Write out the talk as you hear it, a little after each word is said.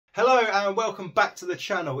Hello and welcome back to the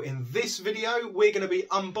channel. In this video we're going to be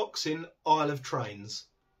unboxing Isle of Trains.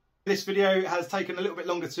 This video has taken a little bit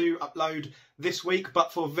longer to upload this week,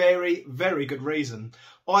 but for very good reason.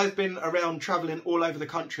 I've been around travelling all over the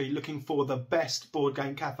country looking for the best board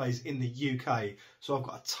game cafes in the UK, so I've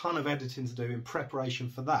got a ton of editing to do in preparation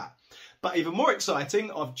for that. But even more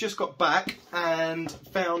exciting, I've just got back and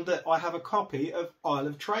found that I have a copy of Isle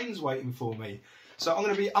of Trains waiting for me. So I'm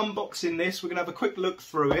going to be unboxing this. We're going to have a quick look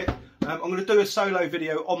through it. I'm going to do a solo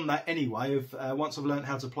video on that anyway, of once I've learned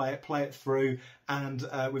how to play it through. And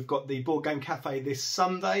we've got the Board Game Cafe this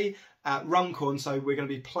Sunday at Runcorn, so we're going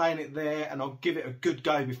to be playing it there, and I'll give it a good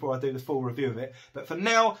go before I do the full review of it. But for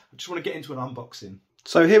now, I just want to get into an unboxing.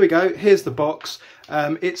 So here we go, here's the box.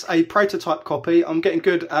 It's a prototype copy. I'm getting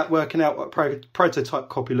good at working out what prototype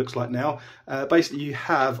copy looks like now. Basically you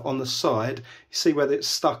have on the side, you see where it's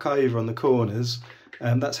stuck over on the corners.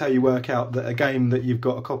 That's how you work out that a game that you've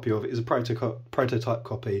got a copy of is a prototype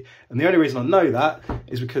copy. And the only reason I know that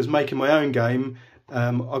is because making my own game,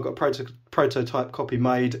 I got a prototype copy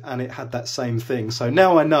made and it had that same thing. So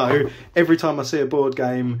now I know every time I see a board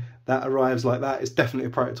game that arrives like that, it's definitely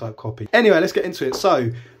a prototype copy. Anyway, let's get into it.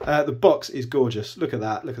 So the box is gorgeous. Look at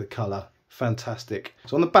that, look at the colour. Fantastic.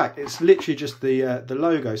 So on the back, it's literally just the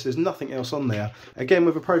logo, so there's nothing else on there. Again,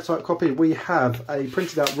 with a prototype copy, we have a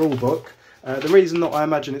printed out rule book. The reason that I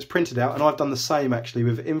imagine it's printed out, and I've done the same actually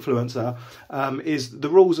with Influencer, is the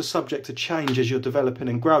rules are subject to change as you're developing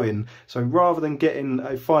and growing. So rather than getting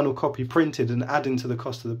a final copy printed and adding to the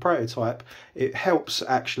cost of the prototype, it helps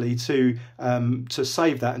actually to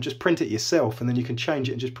save that and just print it yourself, and then you can change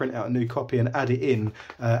it and just print out a new copy and add it in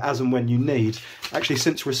as and when you need. Actually,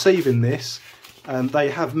 since receiving this, they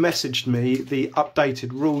have messaged me the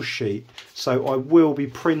updated rules sheet, so I will be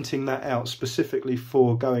printing that out specifically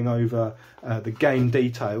for going over the game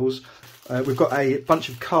details. We've got a bunch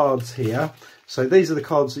of cards here, so these are the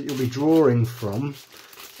cards that you'll be drawing from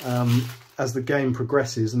as the game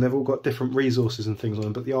progresses, and they've all got different resources and things on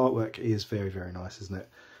them, but the artwork is very nice, isn't it?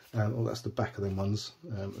 Oh, that's the back of them ones.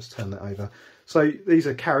 Let's turn that over. So these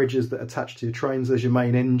are carriages that attach to your trains. There's your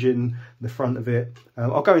main engine, the front of it.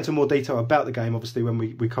 I'll go into more detail about the game, obviously, when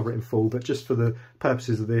we cover it in full, but just for the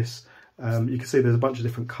purposes of this, you can see there's a bunch of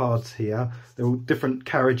different cards here. They're all different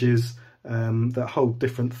carriages that hold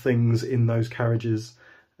different things in those carriages.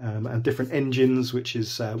 And different engines, which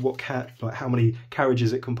is like how many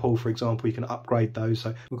carriages it can pull, for example. You can upgrade those.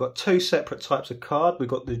 So we've got two separate types of card. We've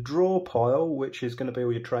got the draw pile, which is going to be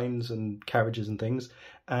all your trains and carriages and things,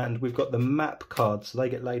 and we've got the map cards, so they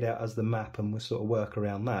get laid out as the map, and we'll sort of work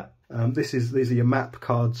around that. These are your map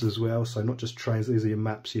cards as well, so not just trains, these are your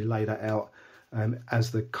maps. You lay that out as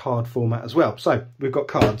the card format as well. So we've got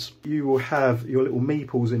cards. You will have your little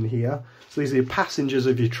meeples in here, so these are your passengers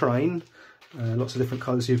of your train. Lots of different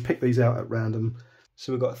colours, so you pick these out at random.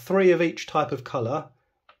 So we've got 3 of each type of colour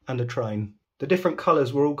and a train. The different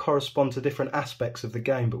colours will all correspond to different aspects of the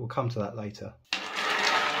game, but we'll come to that later.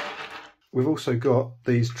 We've also got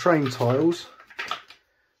these train tiles.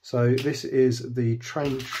 So this is the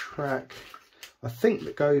train track, I think,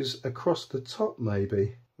 that goes across the top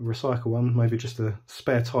maybe. A recycle one, maybe just a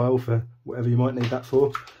spare tile for whatever you might need that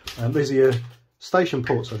for. These are your station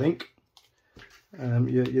ports, I think.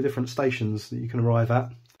 Your different stations that you can arrive at.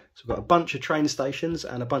 So we've got a bunch of train stations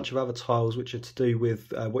and a bunch of other tiles which are to do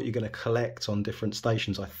with what you're going to collect on different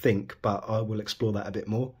stations, I think, but I will explore that a bit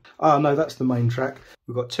more. Oh no, that's the main track.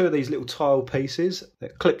 We've got 2 of these little tile pieces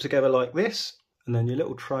that clip together like this, and then your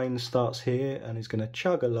little train starts here and is going to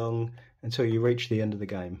chug along until you reach the end of the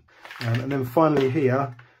game. And then finally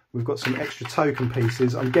here we've got some extra token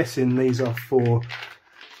pieces. I'm guessing these are for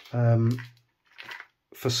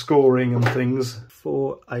scoring and things.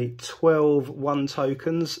 For a 12 1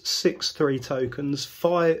 tokens, 6 3 tokens,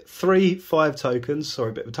 3 5 tokens,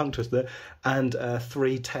 sorry, a bit of a tongue twister, and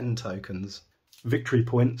 3 10 tokens. Victory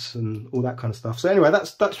points and all that kind of stuff. So anyway,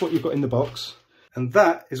 that's what you've got in the box, and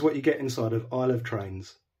that is what you get inside of Isle of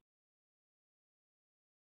Trains.